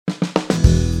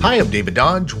Hi, I'm David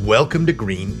Dodge. Welcome to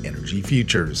Green Energy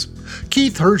Futures.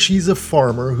 Keith Hirsche is a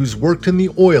farmer who's worked in the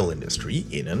oil industry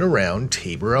in and around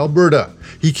Taber, Alberta.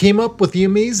 He came up with the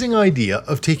amazing idea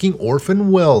of taking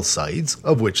orphan well sites,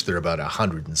 of which there are about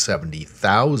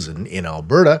 170,000 in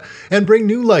Alberta, and bring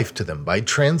new life to them by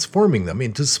transforming them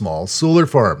into small solar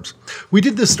farms. We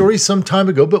did this story some time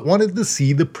ago, but wanted to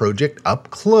see the project up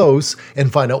close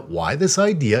and find out why this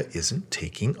idea isn't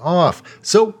taking off.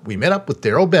 So we met up with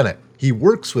Daryl Bennett. He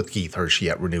works with Keith Hirsche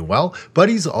at RenuWell, but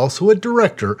he's also a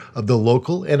director of the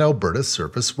local and Alberta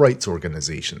surface rights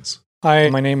organizations. Hi,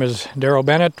 my name is Daryl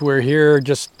Bennett. We're here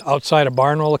just outside of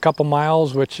Barnwell, a couple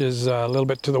miles, which is a little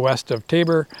bit to the west of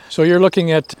Taber. So you're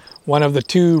looking at one of the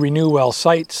two RenuWell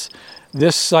sites.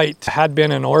 This site had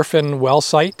been an orphan well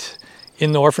site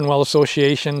in the Orphan Well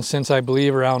Association since, I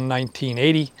believe, around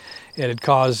 1980. It had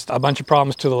caused a bunch of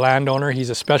problems to the landowner.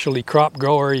 He's a specialty crop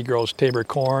grower. He grows Taber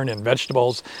corn and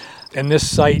vegetables. And this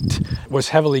site was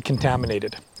heavily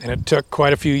contaminated, and it took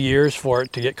quite a few years for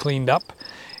it to get cleaned up.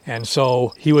 And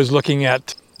so he was looking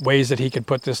at ways that he could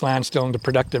put this land still into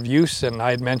productive use, and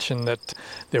I had mentioned that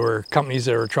there were companies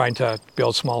that were trying to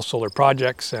build small solar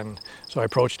projects, and so I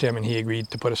approached him and he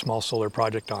agreed to put a small solar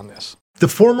project on this. The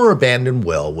former abandoned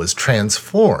well was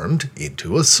transformed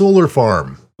into a solar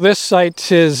farm. This site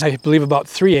is, I believe, about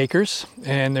 3 acres,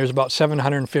 and there's about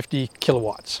 750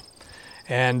 kilowatts.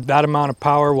 And that amount of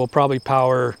power will probably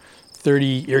power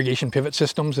 30 irrigation pivot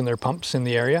systems and their pumps in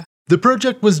the area. The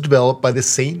project was developed by the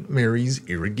St. Mary's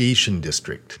Irrigation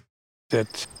District.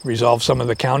 It resolves some of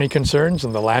the county concerns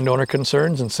and the landowner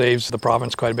concerns and saves the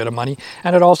province quite a bit of money.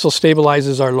 And it also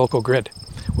stabilizes our local grid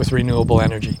with renewable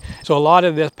energy. So a lot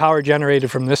of the power generated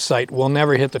from this site will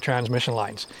never hit the transmission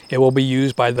lines. It will be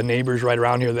used by the neighbors right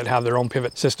around here that have their own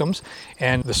pivot systems.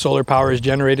 And the solar power is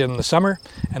generated in the summer,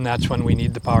 and that's when we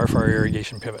need the power for our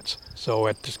irrigation pivots. So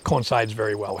it just coincides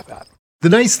very well with that. The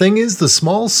nice thing is the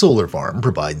small solar farm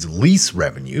provides lease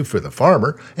revenue for the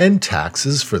farmer and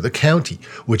taxes for the county,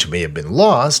 which may have been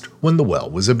lost when the well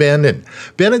was abandoned.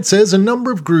 Bennett says a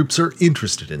number of groups are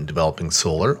interested in developing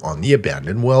solar on the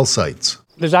abandoned well sites.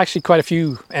 There's actually quite a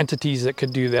few entities that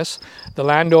could do this. The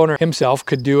landowner himself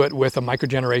could do it with a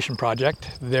microgeneration project.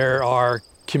 There are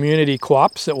community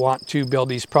co-ops that want to build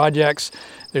these projects.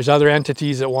 There's other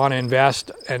entities that want to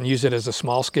invest and use it as a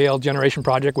small-scale generation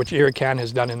project, which Irrican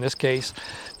has done in this case.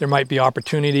 There might be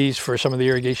opportunities for some of the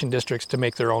irrigation districts to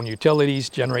make their own utilities,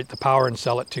 generate the power, and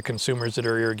sell it to consumers that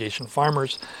are irrigation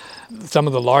farmers. Some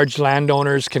of the large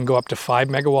landowners can go up to 5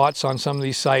 megawatts on some of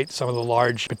these sites. Some of the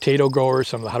large potato growers,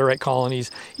 some of the Hutterite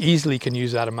colonies easily can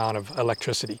use that amount of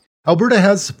electricity. Alberta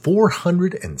has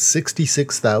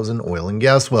 466,000 oil and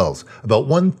gas wells. About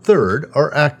 1/3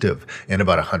 are active, and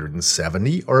about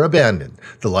 170 are abandoned.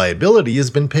 The liability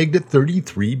has been pegged at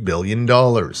 $33 billion.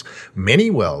 Many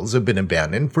wells have been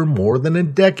abandoned for more than a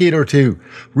decade or two.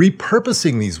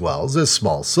 Repurposing these wells as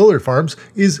small solar farms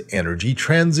is energy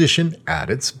transition at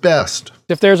its best.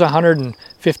 If there's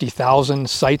 150,000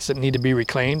 sites that need to be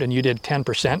reclaimed and you did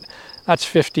 10%, that's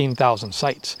 15,000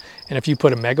 sites. And if you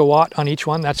put a megawatt on each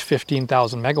one, that's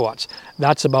 15,000 megawatts.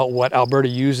 That's about what Alberta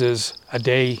uses a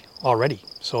day already.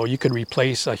 So you could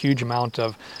replace a huge amount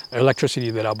of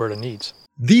electricity that Alberta needs.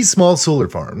 These small solar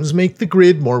farms make the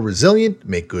grid more resilient,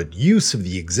 make good use of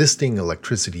the existing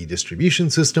electricity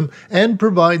distribution system, and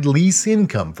provide lease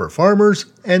income for farmers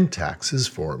and taxes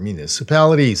for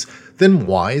municipalities. Then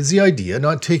why is the idea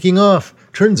not taking off?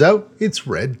 Turns out it's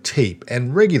red tape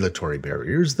and regulatory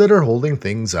barriers that are holding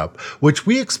things up, which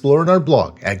we explore in our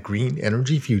blog at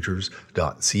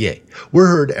GreenEnergyFutures.ca. We're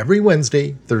heard every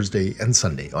Wednesday, Thursday, and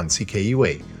Sunday on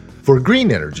CKUA. For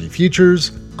Green Energy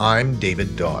Futures, I'm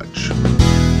David Dodge.